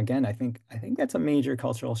 yeah, again, I think that's a major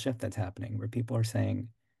cultural shift that's happening where people are saying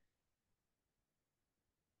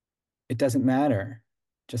it doesn't matter.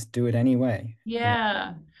 Just do it anyway, you know.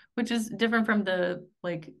 Yeah, which is different from the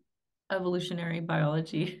like evolutionary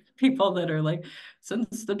biology people that are like,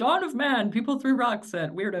 since the dawn of man, people threw rocks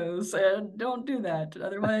at weirdos and don't do that.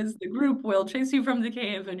 Otherwise, the group will chase you from the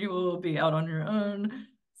cave and you will be out on your own.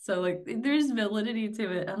 So like there's validity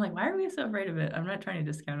to it. I'm like, why are we so afraid of it? I'm not trying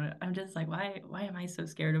to discount it. I'm just like, why am I so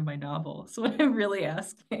scared of my novel? So what I'm really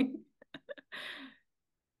asking.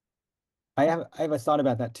 I have a thought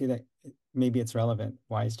about that too, that maybe it's relevant.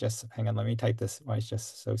 Why is Jess, hang on, let me type this. Why is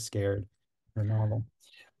Jess so scared of her novel?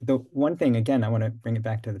 The one thing, again, I want to bring it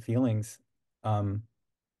back to the feelings. Um,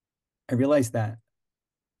 I realized that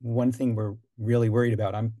one thing we're really worried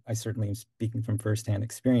about, I certainly am speaking from firsthand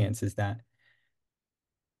experience, is that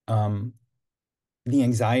um, the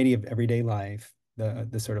anxiety of everyday life,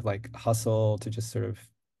 the sort of like hustle to just sort of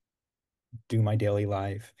do my daily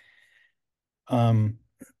life, um,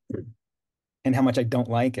 and how much I don't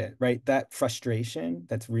like it, right? That frustration,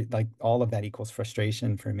 that's like all of that equals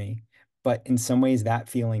frustration for me. But in some ways, that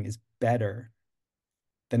feeling is better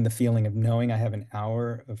than the feeling of knowing I have an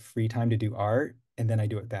hour of free time to do art and then I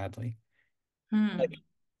do it badly. Like, Hmm.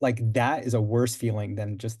 like that is a worse feeling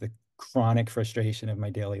than just the chronic frustration of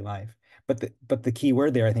my daily life. But the key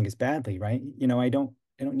word there, I think, is badly, right? I don't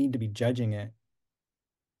need to be judging it.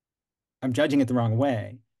 I'm judging it the wrong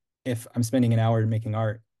way if I'm spending an hour making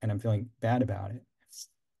art and I'm feeling bad about it.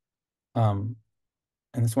 Um,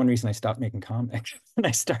 And that's one reason I stopped making comics. And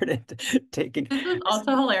I started taking, This is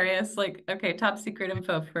also hilarious. Like, okay, top secret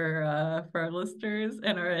info for our listeners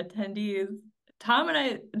and our attendees. Tom and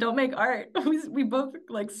I don't make art. We both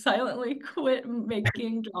like silently quit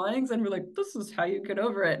making drawings and we're like, this is how you get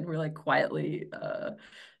over it. And we're like quietly,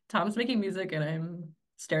 Tom's making music and I'm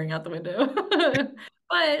staring out the window.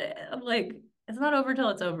 But like it's not over till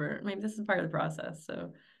it's over. Maybe this is part of the process.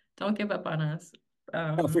 So don't give up on us.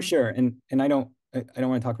 oh, for Um, sure. And I don't want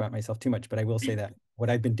to talk about myself too much, but I will say that what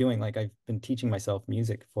I've been doing, like I've been teaching myself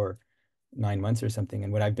music for 9 months or something.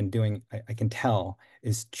 And what I've been doing, I can tell,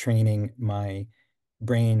 is training my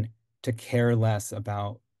brain to care less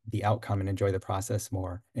about the outcome and enjoy the process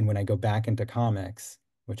more. And when I go back into comics,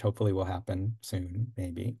 which hopefully will happen soon,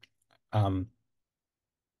 maybe, um,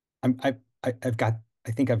 I'm I've got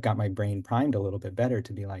I think I've got my brain primed a little bit better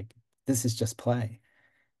to be like, this is just play,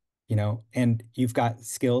 and you've got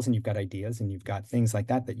skills and you've got ideas and you've got things like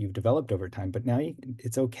that that you've developed over time. But now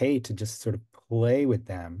it's okay to just sort of play with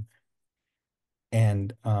them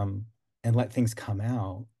and um and let things come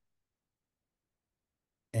out.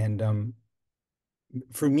 And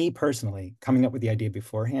for me personally, coming up with the idea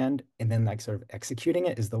beforehand and then like sort of executing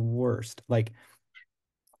it is the worst. Like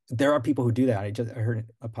there are people who do that. I heard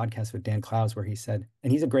a podcast with Dan Clowes where he said,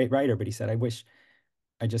 and he's a great writer, but he said,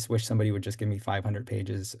 I just wish somebody would just give me 500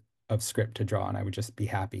 pages of script to draw and I would just be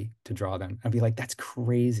happy to draw them. I'd be like, that's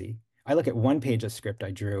crazy. I look at one page of script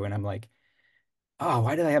I drew and I'm like, oh,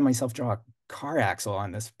 why did I have myself draw a car axle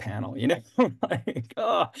on this panel? You know, like,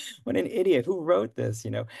 oh, what an idiot. Who wrote this?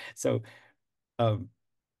 You know? So, um,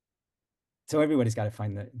 so everybody's got to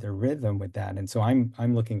find the rhythm with that. And so I'm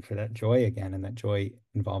looking for that joy again. And that joy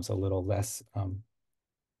involves a little less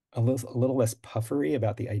puffery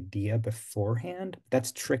about the idea beforehand.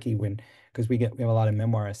 That's tricky because we have a lot of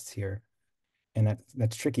memoirists here, and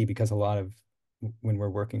that's tricky because a lot of when we're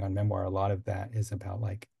working on memoir, a lot of that is about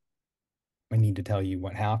like I need to tell you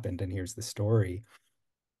what happened and here's the story.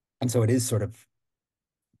 And so it is sort of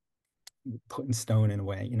put in stone in a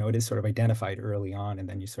way, it is sort of identified early on and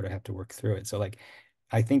then you sort of have to work through it. So like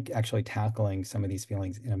I think actually tackling some of these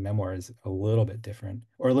feelings in a memoir is a little bit different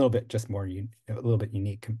or a little bit just more a little bit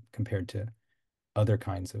unique compared to other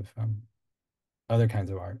kinds of um, other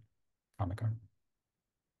kinds of art, comic art.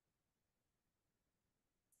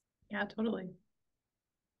 Yeah, totally.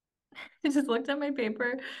 I just looked at my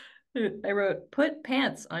paper. I wrote, put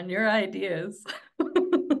pants on your ideas.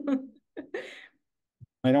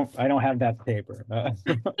 I don't have that paper.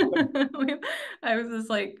 I was just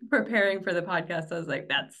like preparing for the podcast. I was like,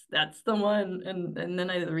 that's the one. And then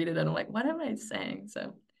I read it and I'm like, what am I saying?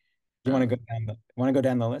 So Do you want to um go down the want to go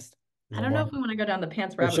down the list? Is I there don't know more? if we want to go down the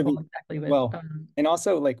pants Or rabbit should hole we? exactly with Well, and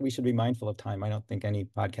also like we should be mindful of time. I don't think any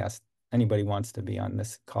podcast anybody wants to be on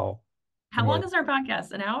this call how more long is our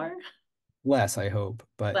podcast? An hour? less, I hope.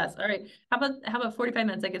 But Less. All right. How about 45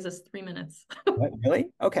 minutes? That gives us 3 minutes. what, really?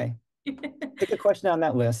 Okay. Pick a question on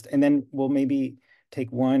that list, and then we'll maybe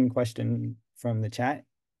take one question from the chat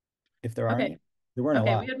if there are Okay. any. There weren't a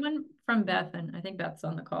Okay, we lot. had one from Beth, and I think Beth's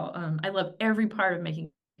on the call. I love every part of making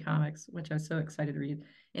comics, which I was so excited to read.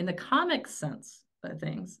 In the comic sense of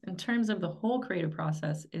things, in terms of the whole creative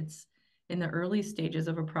process, it's in the early stages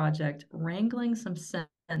of a project, wrangling some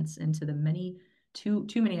sense into the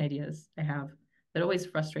too many ideas I have that always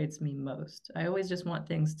frustrates me most. I always just want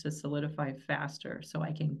things to solidify faster so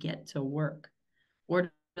I can get to work, or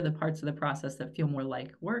to the parts of the process that feel more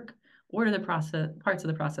like work, or to the parts of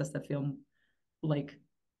the process that feel like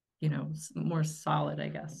more solid, I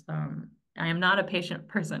guess. I am not a patient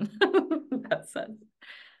person. That said,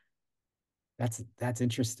 That's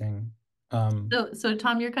interesting. so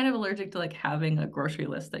Tom, you're kind of allergic to like having a grocery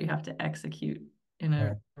list that you have to execute in a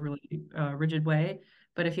Right. really rigid way.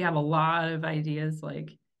 But if you have a lot of ideas,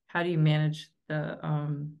 like how do you manage the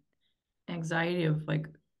anxiety of like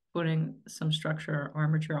putting some structure or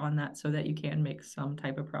armature on that so that you can make some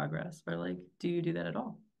type of progress? Or like, do you do that at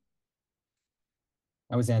all?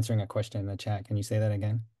 I was answering a question in the chat. Can you say that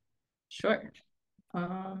again? Sure.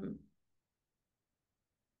 Um,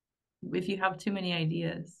 if you have too many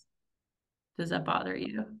ideas, does that bother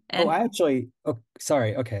you? Oh, And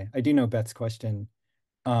sorry. Okay. I do know Beth's question.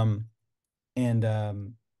 Um, and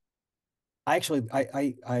I actually,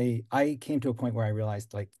 I came to a point where I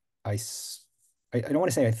realized like I, s- I don't want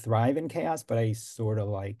to say I thrive in chaos, but I sort of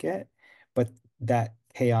like it. But that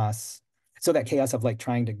chaos, that chaos of like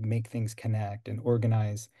trying to make things connect and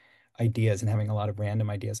organize ideas and having a lot of random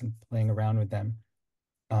ideas and playing around with them.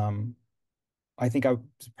 Um, I think I was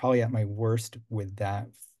probably at my worst with that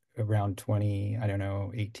around 20, I don't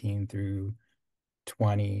know, 18 through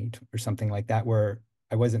 20 or something like that, where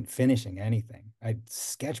I wasn't finishing anything. I had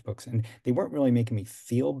sketchbooks and they weren't really making me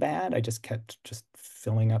feel bad. I just kept just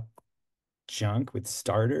filling up junk with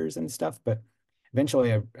starters and stuff. But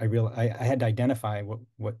eventually I had to identify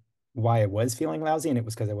why I was feeling lousy, and it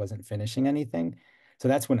was because I wasn't finishing anything. So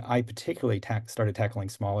that's when I particularly started tackling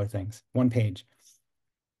smaller things, one page.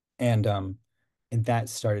 And and that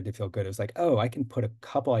started to feel good. It was like, oh, I can put a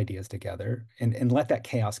couple ideas together and let that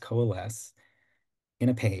chaos coalesce in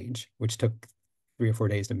a page, which took 3 or 4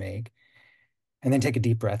 days to make, and then take a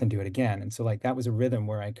deep breath and do it again. And so like that was a rhythm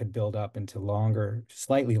where I could build up into longer,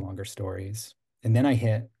 slightly longer stories. And then I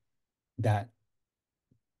hit that.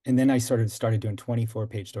 And then I sort of started doing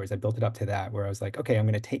 24-page stories. I built it up to that where I was like, okay, I'm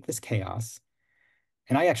going to take this chaos.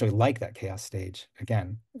 And I actually like that chaos stage.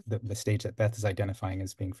 Again, the stage that Beth is identifying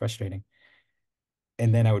as being frustrating.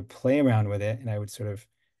 And then I would play around with it and I would sort of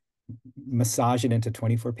massage it into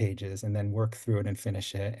 24 pages and then work through it and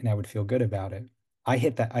finish it. And I would feel good about it. I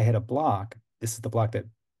hit a block. This is the block that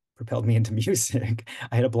propelled me into music.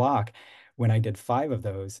 I hit a block when I did 5 of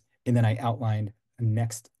those, and then I outlined the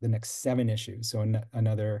next 7 issues. So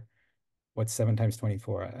another, what's 7 times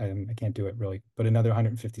 24? I can't do it really, but another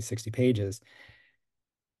 150, 60 pages.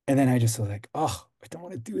 And then I just was like, oh, I don't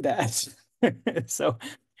want to do that. So,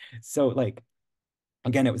 so like,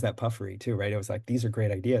 again, it was that puffery too, right? It was like, these are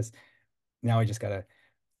great ideas. Now I just gotta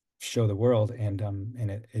show the world, and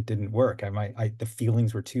it didn't work. The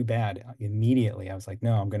feelings were too bad immediately. I was like,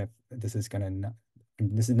 no, this is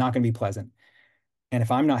not gonna be pleasant. And if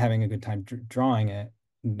I'm not having a good time drawing it,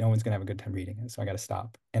 no one's gonna have a good time reading it. So I got to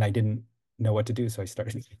stop. And I didn't know what to do, so I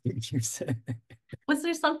started use it. Was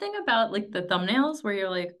there something about like the thumbnails where you're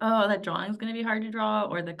like, oh, that drawing's gonna be hard to draw,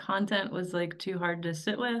 or the content was like too hard to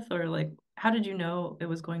sit with, or like how did you know it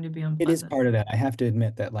was going to be It is unpleasant? part of that. I have to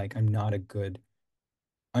admit that like I'm not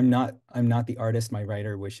the artist my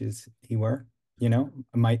writer wishes he were.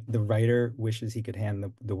 The writer wishes he could hand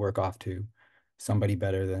the work off to somebody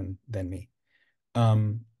better than me.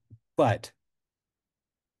 Um, but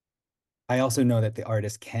I also know that the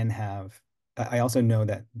artist can have, I also know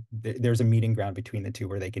that there's a meeting ground between the two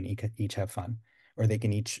where they can each have fun, or they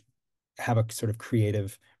can each have a sort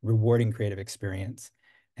of rewarding creative experience.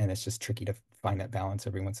 And it's just tricky to find that balance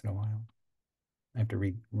every once in a while. I have to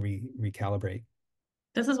recalibrate.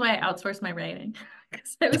 This is why I outsourced my writing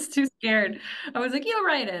because I was too scared. I was like, "You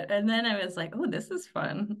write it," and then I was like, "Oh, this is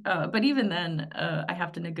fun." But even then, I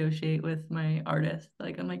have to negotiate with my artist.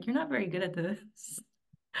 Like, I'm like, "You're not very good at this."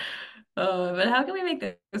 But how can we make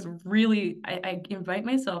this really? I invite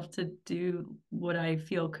myself to do what I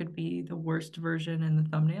feel could be the worst version in the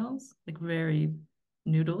thumbnails, like very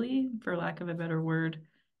noodly, for lack of a better word.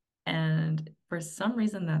 And for some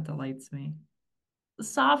reason, that delights me.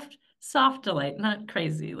 Soft delight, not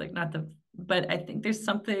crazy, like not the, but I think there's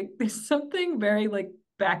something very like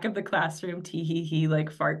back of the classroom tee hee hee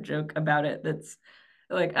like fart joke about it that's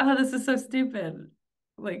like, oh, this is so stupid.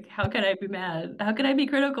 Like, how can I be mad? How can I be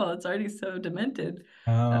critical? It's already so demented.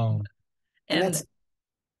 Uh, Oh, and and that's,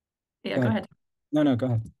 yeah, go go ahead. ahead. No, no, go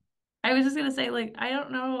ahead. I was just gonna say, like, I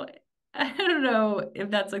don't know, I don't know if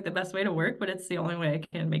that's like the best way to work, but it's the only way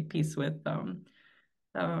I can make peace with um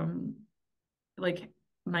like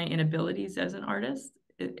my inabilities as an artist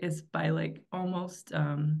is by like almost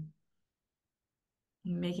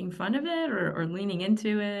making fun of it or leaning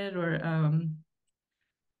into it or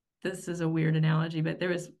this is a weird analogy, but there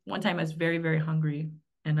was one time I was very, very hungry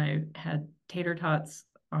and I had tater tots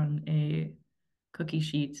on a cookie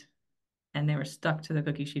sheet and they were stuck to the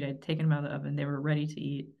cookie sheet. I'd taken them out of the oven. They were ready to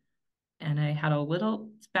eat. And I had a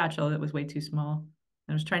little spatula that was way too small.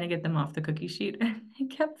 I was trying to get them off the cookie sheet and they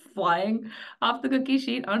kept flying off the cookie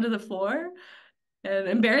sheet onto the floor. And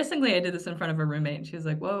embarrassingly, I did this in front of a roommate, and she was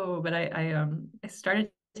like, "Whoa!" But I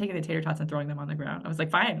started taking the tater tots and throwing them on the ground. I was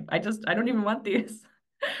like, "Fine, I don't even want these."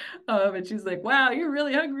 And she's like, "Wow, you're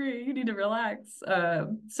really hungry. You need to relax."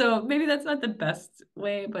 So maybe that's not the best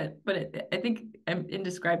way, but I think in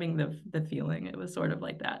describing the feeling, it was sort of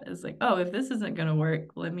like that. It's like, oh, if this isn't gonna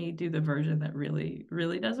work, let me do the version that really,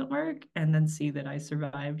 really doesn't work, and then see that I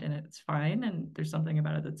survived and it's fine, and there's something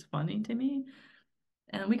about it that's funny to me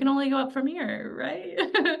and we can only go up from here, right?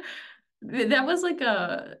 That was like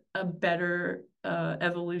a better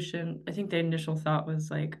evolution. I think the initial thought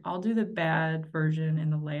was like, I'll do the bad version in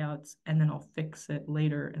the layouts and then I'll fix it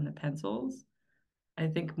later in the pencils. I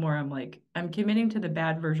think more I'm like, I'm committing to the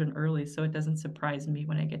bad version early so it doesn't surprise me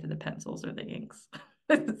when I get to the pencils or the inks.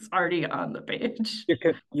 It's already on the page.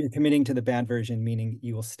 You're committing to the bad version, meaning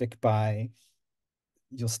you'll stick by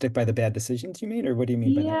the bad decisions you made, or what do you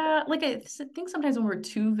mean by that? Yeah, like think sometimes when we're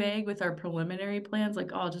too vague with our preliminary plans,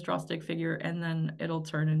 like, oh, I'll just draw a stick figure and then it'll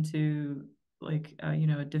turn into like a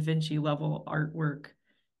Da Vinci level artwork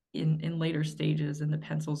in later stages and the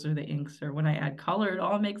pencils or the inks or when I add color, it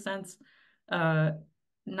all makes sense. Uh,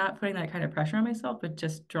 Not putting that kind of pressure on myself, but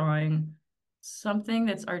just drawing something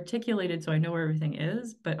that's articulated so I know where everything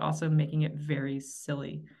is, but also making it very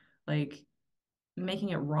silly. Like making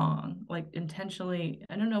it wrong, like intentionally.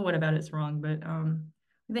 I don't know what about it's wrong, but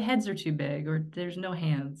the heads are too big or there's no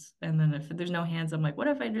hands. And then if there's no hands, I'm like, what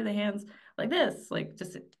if I drew the hands like this? Like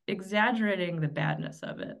just exaggerating the badness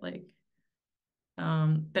of it. Like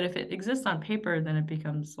but if it exists on paper, then it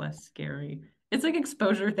becomes less scary. It's like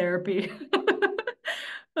exposure therapy.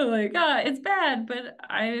 Like, ah, it's bad, but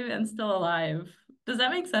I am still alive. Does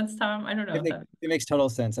that make sense, Tom? I don't know I if think that. it makes total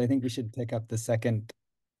sense. I think we should pick up the second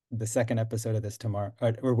episode of this tomorrow,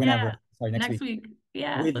 or Yeah, whenever, sorry, next next week, week.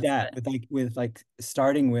 Yeah, with let's do that, it. with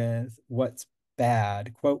starting with what's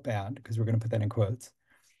bad, quote bad, because we're going to put that in quotes,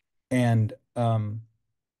 and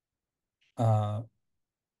uh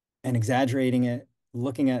and exaggerating it,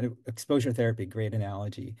 looking at exposure therapy, great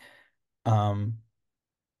analogy, Um,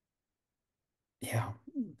 yeah,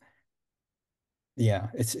 yeah,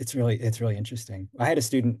 it's really interesting. I had a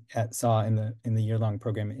student at SAW in the year-long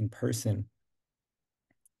program in person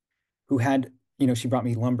who had, she brought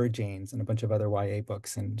me Lumberjanes and a bunch of other YA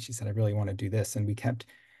books, and she said, I really want to do this. And we kept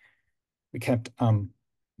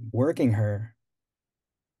working her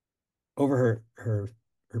over her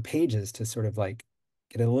pages to sort of like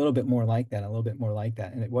get a little bit more like that, a little bit more like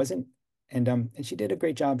that. And it wasn't, and she did a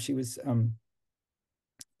great job. She was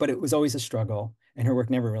but it was always a struggle, and her work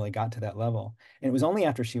never really got to that level. And it was only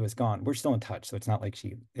after she was gone. We're still in touch, so it's not like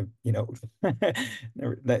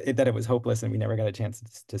that it was hopeless and we never got a chance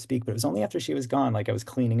to speak. But it was only after she was gone, like I was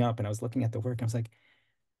cleaning up and I was looking at the work, and I was like,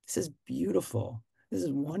 this is beautiful. This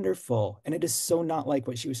is wonderful. And it is so not like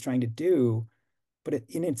what she was trying to do, but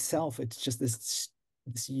in itself, it's just this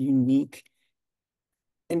unique.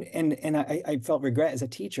 And I felt regret as a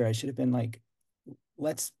teacher. I should have been like,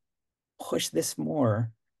 let's push this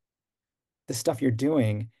more, the stuff you're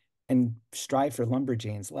doing, and strive for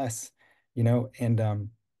Lumberjanes less, and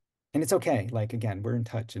it's okay. Like again, we're in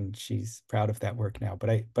touch and she's proud of that work now. But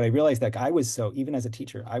I realized that I was so, even as a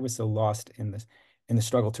teacher, I was so lost in the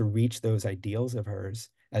struggle to reach those ideals of hers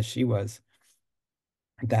as she was,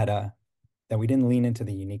 that that we didn't lean into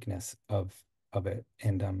the uniqueness of it.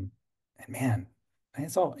 And man,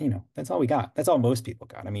 that's all, that's all we got. That's all most people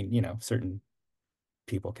got. I mean, certain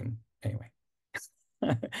people can anyway.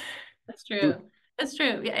 That's true. That's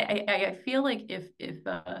true. Yeah, I feel like if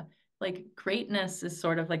like greatness is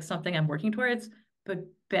sort of like something I'm working towards, but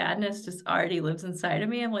badness just already lives inside of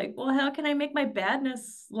me. I'm like, well, how can I make my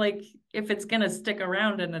badness like if it's gonna stick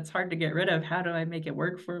around and it's hard to get rid of, how do I make it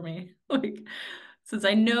work for me? Like, since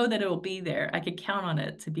I know that it will be there, I could count on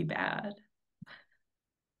it to be bad.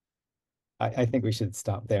 I think we should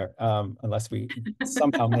stop there, unless we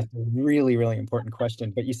somehow missed a really, really important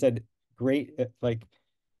question. But you said like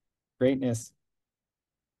greatness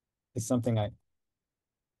is something I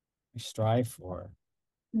strive for,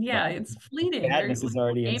 but Yeah, it's fleeting. You're badness is like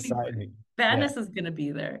already aiming for inside it. me. Yeah. Badness is gonna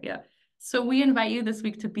be there. Yeah. So we invite you this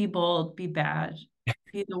week to be bold, be bad,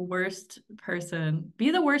 be the worst person, be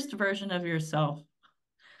the worst version of yourself.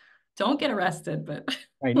 Don't get arrested, but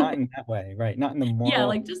Right. Not in that way. Right. Not in the yeah, moral.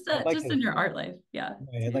 like I'd like just to, in your art life. Yeah.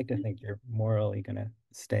 I'd like to think you're morally gonna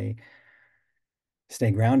stay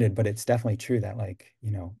grounded, but it's definitely true that like,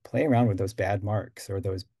 play around with those bad marks or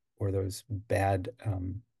those bad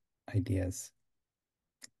ideas.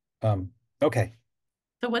 Okay.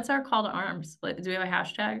 So what's our call to arms? Like, do we have a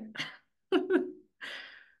hashtag?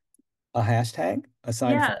 A hashtag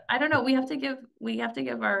aside from Yeah, I don't know. We have to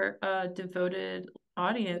give our devoted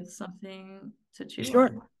audience something to chew sure.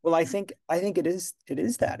 on. Well, I think it is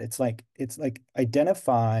that. It's like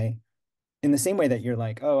identify in the same way that you're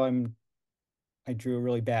like, oh, I drew a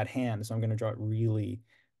really bad hand, so I'm going to draw it really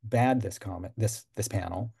bad this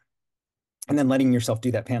panel. And then letting yourself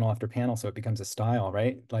do that panel after panel so it becomes a style,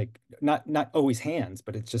 right? Like not always hands,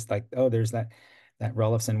 but it's just like, oh, there's that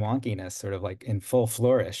Ruliffson wonkiness sort of like in full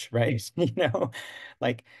flourish, right?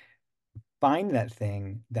 Like find that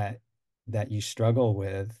thing that you struggle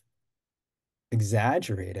with,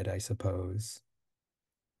 exaggerate it, I suppose,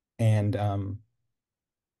 and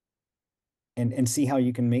and see how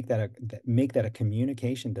you can make that a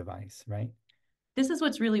communication device, right? This is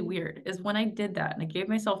what's really weird is when I did that and I gave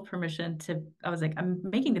myself permission to, I was like, I'm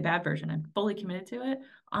making the bad version. I'm fully committed to it.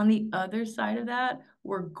 On the other side of that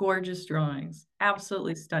were gorgeous drawings,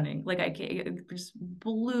 absolutely stunning. Like it just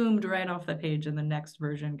bloomed right off the page in the next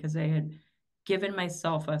version because I had given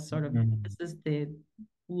myself a sort of, Mhm. this is the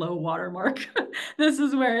low water mark. This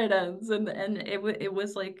is where it ends. And it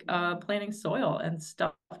was like planting soil and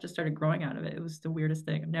stuff just started growing out of it. It was the weirdest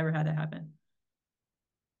thing. I've never had that happen.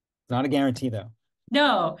 It's not a guarantee though.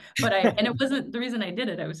 No, and it wasn't the reason I did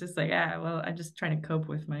it. I was just like, well, I'm just trying to cope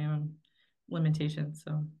with my own limitations.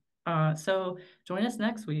 So join us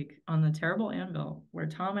next week on the Terrible Anvil, where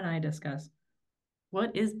Tom and I discuss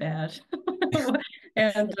what is bad.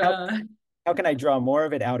 And How how can I draw more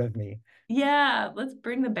of it out of me? yeah, let's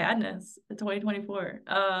bring the badness to 2024.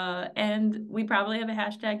 And we probably have a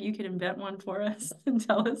hashtag. You could invent one for us and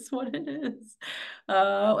tell us what it is.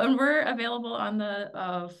 And we're available on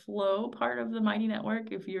the Flow part of the Mighty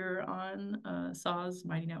Network if you're on SAW's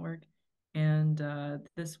Mighty Network. And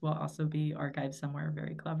this will also be archived somewhere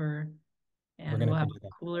very clever. We're And gonna we'll have figure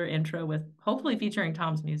a cooler intro with hopefully featuring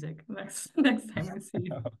Tom's music next time we see you.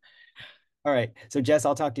 that. All right. So Jess,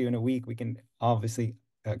 I'll talk to you in a week. We can obviously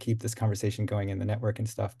keep this conversation going in the network and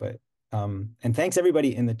stuff, but and thanks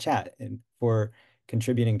everybody in the chat and for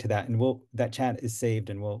contributing to that. And that chat is saved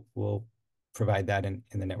and we'll provide that in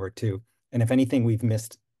the network too. And if anything we've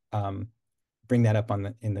missed bring that up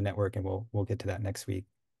in the network, and we'll get to that next week.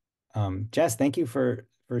 Jess, thank you for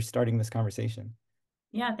starting this conversation.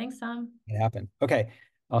 Yeah, thanks, Tom. It happened. Okay,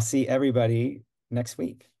 I'll see everybody next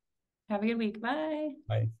week. Have a good week. Bye.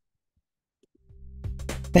 Bye.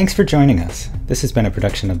 Thanks for joining us. This has been a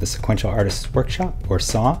production of the Sequential Artists Workshop, or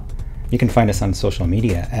SAW. You can find us on social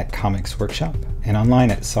media at Comics Workshop and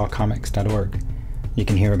online at sawcomics.org. You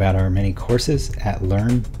can hear about our many courses at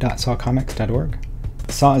learn.sawcomics.org.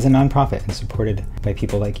 SAW is a nonprofit and supported by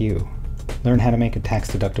people like you. Learn how to make a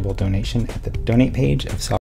tax-deductible donation at the donate page of SAW.